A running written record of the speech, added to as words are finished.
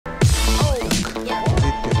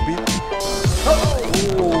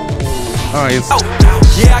Nice.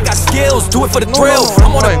 Yeah, I got skills, do it for the thrill.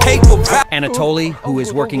 I'm on a paper. Anatoly, who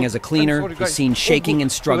is working as a cleaner, is seen shaking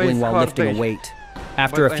and struggling while lifting a weight.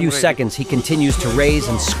 After a few seconds, he continues to raise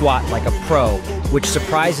and squat like a pro, which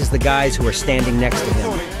surprises the guys who are standing next to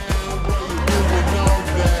him.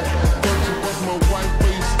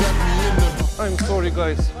 I'm sorry,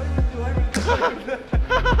 guys.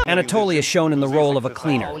 Anatoly is shown in the role of a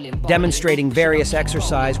cleaner, demonstrating various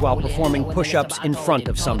exercise while performing push-ups in front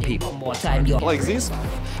of some people. Like this,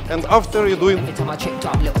 and after you're doing the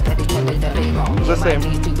same.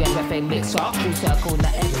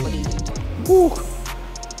 Whew.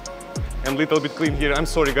 And little bit clean here, I'm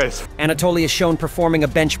sorry guys. Anatoly is shown performing a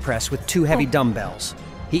bench press with 2 heavy dumbbells.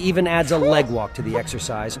 He even adds a leg walk to the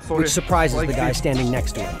exercise, which surprises the guy standing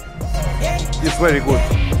next to him. It's very good,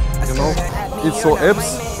 you know? It's for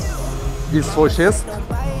abs, it's for chest.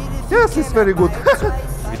 Yes, it's very good.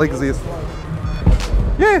 Like this.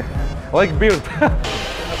 Yeah, like beard.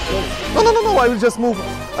 No, I will just move.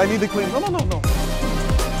 I need a clean. No.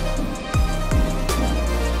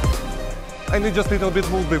 I need just a little bit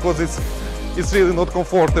move because it's really not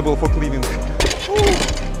comfortable for cleaning.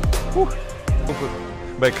 Ooh.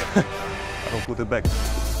 Back. I don't put it back.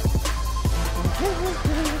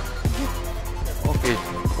 Okay.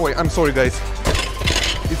 Oh, I'm sorry, guys.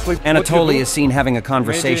 It's like Anatoly is seen having a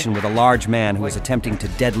conversation with a large man who is attempting to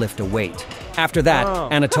deadlift a weight. After that,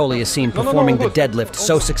 Anatoly is seen performing the deadlift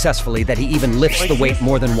so successfully that he even lifts the weight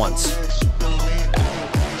more than once.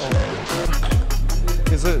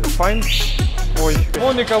 Is it fine?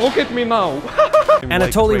 Monica, look at me now.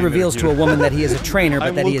 Anatoly reveals to a woman that he is a trainer,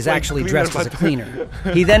 but that he is actually dressed as a cleaner.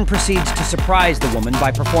 He then proceeds to surprise the woman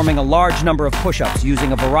by performing a large number of push-ups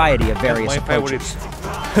using a variety of various approaches.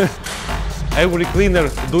 Every cleaner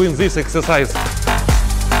doing this exercise.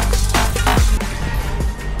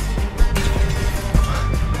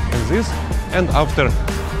 And this, and after a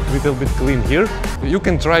little bit clean here, you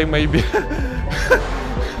can try maybe.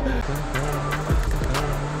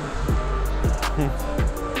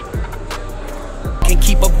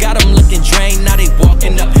 Keep up, got them looking drained. Now they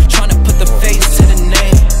walking up, trying to put the face to the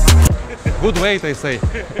name. Good weight, I say.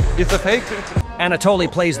 It's a fake. Anatoly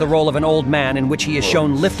plays the role of an old man in which he is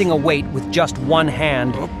shown lifting a weight with just one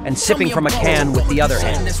hand and sipping from a can with the other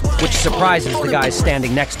hand, which surprises the guys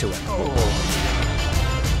standing next to him.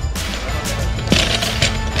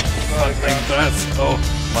 Oh,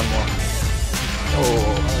 one more.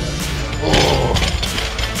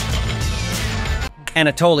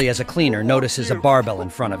 Anatoly, as a cleaner, notices a barbell in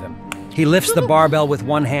front of him. He lifts the barbell with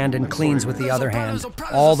one hand and cleans with the other hand,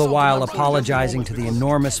 all the while apologizing to the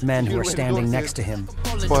enormous men who are standing next to him.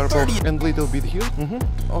 Barbell and little bit here.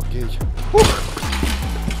 Okay.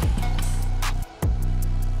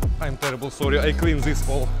 I'm terrible, sorry, I cleaned this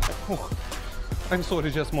wall. I'm sorry,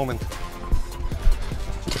 just a moment.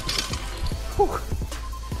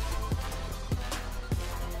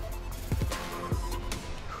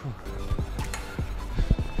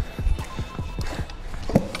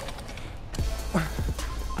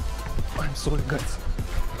 I'm sorry, guys.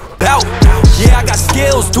 Bout. Yeah, I got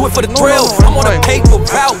skills, do it for the thrill. I'm on a paper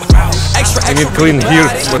route. Extra. I need clean here.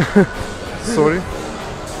 Sorry.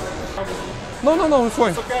 No, it's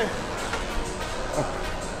fine. It's okay.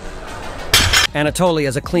 Anatoly,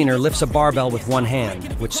 as a cleaner, lifts a barbell with one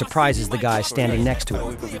hand, which surprises the guy standing next to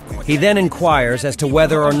him. He then inquires as to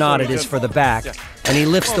whether or not it is for the back, and he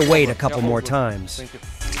lifts the weight a couple more times.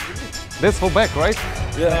 That's for back, right?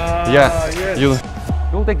 Yeah. Yes.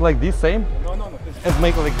 You'll take like this, same? No. And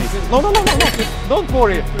make like this. No. Don't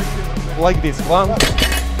worry. Like this. One.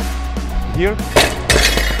 Here.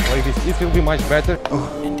 Like this. It will be much better.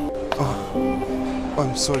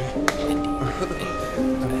 I'm sorry.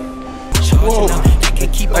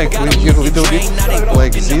 I clean here a little bit.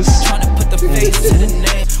 Like this.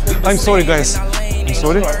 I'm sorry, guys. I'm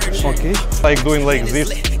sorry. Okay. Like doing like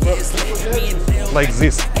this. Like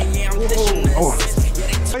this.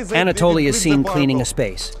 Anatoly is seen cleaning a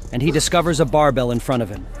space, and he discovers a barbell in front of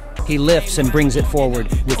him. He lifts and brings it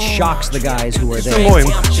forward, which shocks the guys who are there.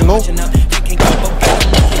 Annoying, you know?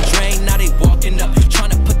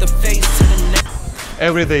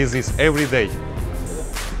 Every day is this, every day.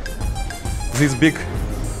 This big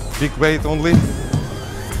weight only.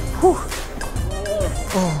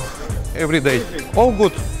 Every day. All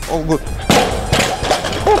good, all good.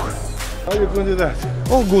 How are you going to do that?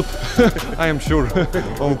 All good. I am sure.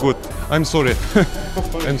 All good. I'm sorry.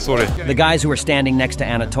 I'm sorry. The guys who are standing next to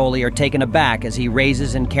Anatoly are taken aback as he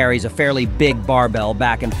raises and carries a fairly big barbell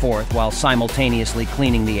back and forth while simultaneously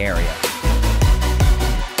cleaning the area.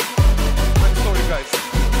 I'm sorry, guys.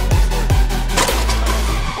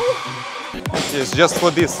 Yes, just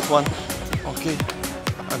for this one. Okay,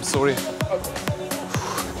 I'm sorry.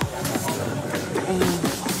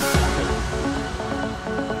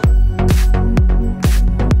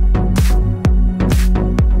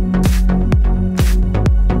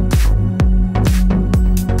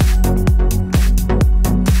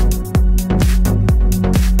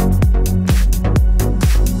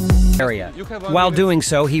 While doing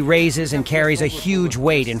so, he raises and carries a huge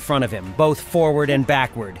weight in front of him, both forward and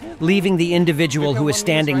backward, leaving the individual who is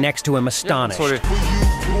standing next to him astonished. Sorry.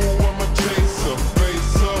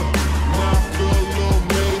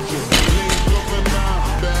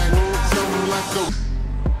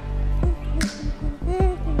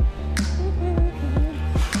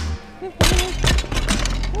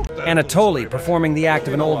 Anatoly performing the act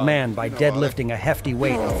of an old man by deadlifting a hefty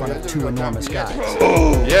weight in front of two enormous guys.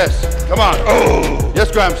 Yes, come on. Yes,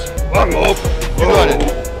 Gramps. One more. You got it.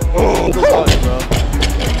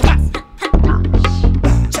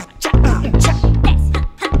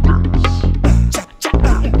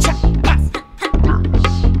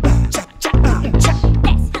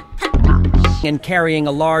 And carrying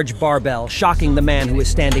a large barbell, shocking the man who is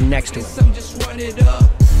standing next to him.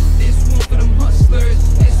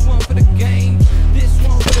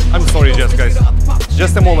 I'm sorry, just guys.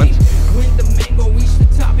 Just a moment.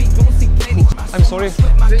 I'm sorry.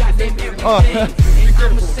 Oh.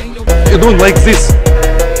 You do like this,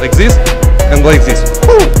 and like this.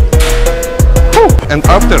 And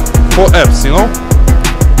after, for abs, you know?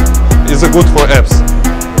 It's good for abs.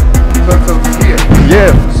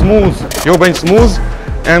 Yeah, smooth. Your bench smooth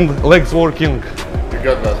and legs working. You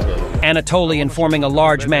got that. Anatoly informing a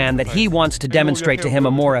large man that he wants to demonstrate to him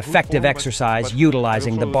a more effective exercise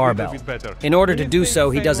utilizing the barbell. In order to do so,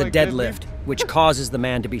 he does a deadlift, which causes the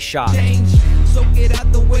man to be shocked. And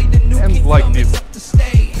like this.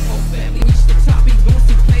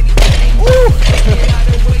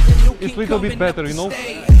 It's a little bit better, you know?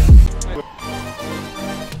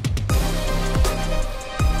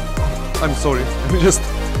 I'm sorry, just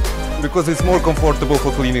because it's more comfortable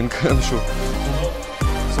for cleaning, I'm sure.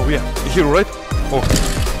 So yeah, here, right? Oh.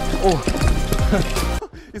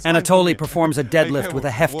 Anatoly performs a deadlift with a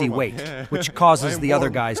hefty weight, which causes the other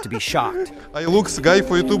guys to be shocked. I look guy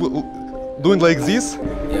for YouTube doing like this.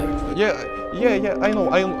 Yeah, I know.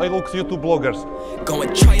 I look YouTube bloggers. Go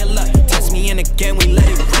and try your luck. Test me in again. We let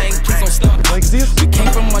it rain. Please don't stop. Like this. We came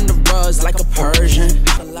from under buzz like a Persian.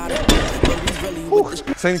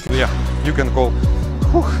 Thank you. Yeah, you can call.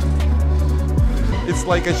 It's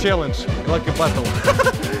like a challenge, like a battle.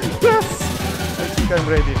 Yes! I think I'm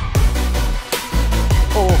ready.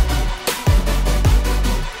 Oh.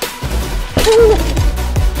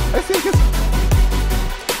 I think it's...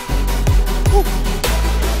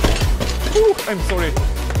 I'm sorry.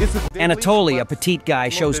 Anatoly, a petite guy,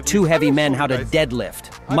 shows two heavy men how to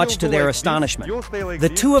deadlift, much to their astonishment. The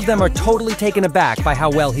two of them are totally taken aback by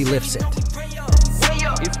how well he lifts it.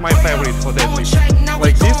 It's my favorite for deadlift.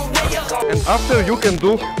 Like this. And after you can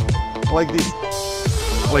do like this.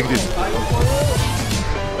 Like this.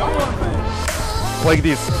 Like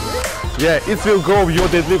this. Yeah, it will grow your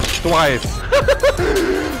deadlift twice.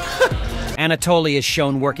 Anatoly is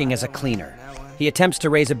shown working as a cleaner. He attempts to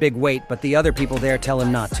raise a big weight, but the other people there tell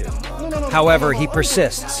him not to. However, he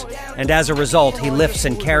persists, and as a result, he lifts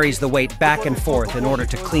and carries the weight back and forth in order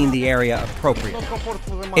to clean the area appropriately.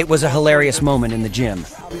 It was a hilarious moment in the gym.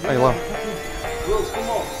 I love.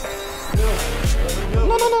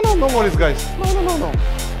 No worries, guys. No.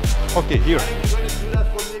 Okay, here.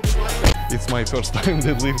 It's my first time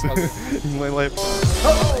deadlift in my life.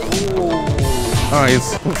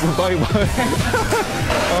 It's bye-bye.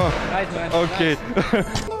 Okay.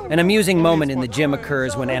 An amusing moment in the gym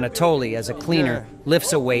occurs when Anatoly, as a cleaner,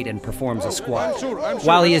 lifts a weight and performs a squat.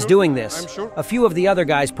 While he is doing this, a few of the other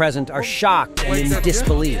guys present are shocked and in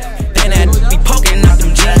disbelief. Be poking up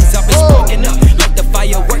them jeans up and sparking up like the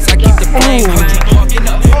fireworks. I keep the flame sparking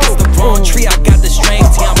up. It's the wrong tree. I got the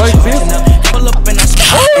strength. I'm charging up. Pull up and I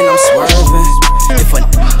spot and I'm swerving. If I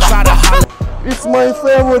try to holler, It's my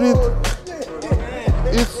favorite.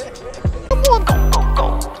 It's.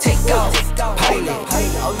 take off.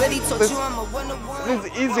 It's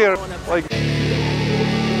easier. Like.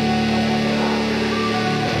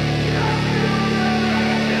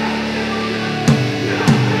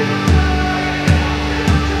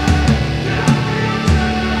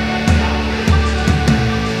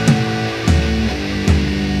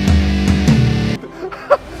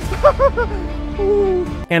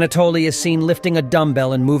 Anatoly is seen lifting a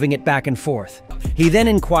dumbbell and moving it back and forth. He then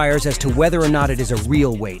inquires as to whether or not it is a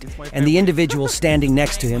real weight, and the individual standing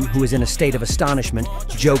next to him, who is in a state of astonishment,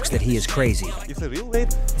 jokes that he is crazy. It's a real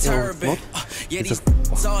weight? No, it's not.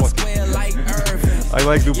 I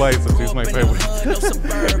like the biceps, it's my favorite.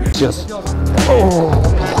 Yes.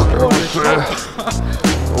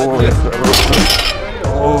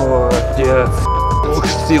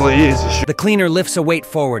 The cleaner lifts a weight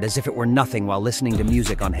forward as if it were nothing while listening to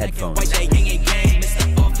music on headphones.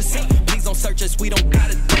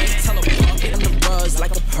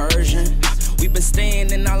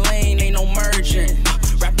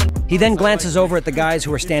 He then glances over at the guys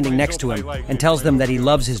who are standing next to him and tells them that he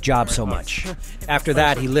loves his job so much. After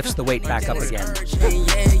that, he lifts the weight back up again.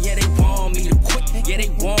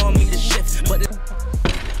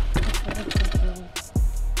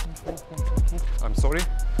 I'm sorry.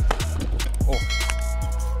 Oh,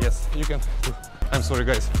 yes, you can. I'm sorry,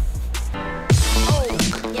 guys.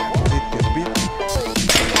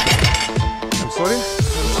 I'm sorry.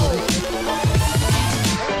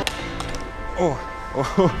 Oh,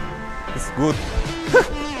 it's good.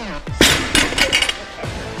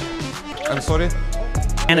 I'm sorry.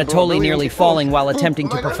 Anatoly nearly falling while attempting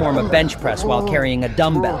to perform a bench press while carrying a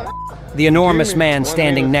dumbbell. The enormous man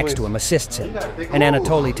standing next to him assists him, and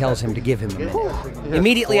Anatoly tells him to give him a minute.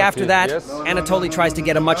 Immediately after that, Anatoly tries to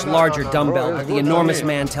get a much larger dumbbell, but the enormous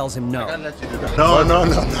man tells him no. No.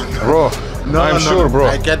 Bro, I'm sure, bro.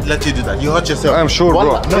 I can't let you do that. You hurt yourself. I'm sure,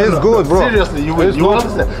 bro. It's good, bro. Seriously, you will. You will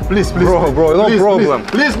understand. Please. Bro, no problem.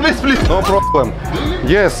 Please. No problem.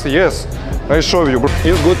 Yes. I show you, bro.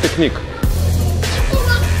 It's good technique.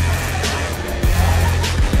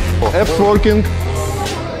 Abs working.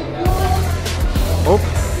 Oh.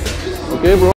 Okay, bro.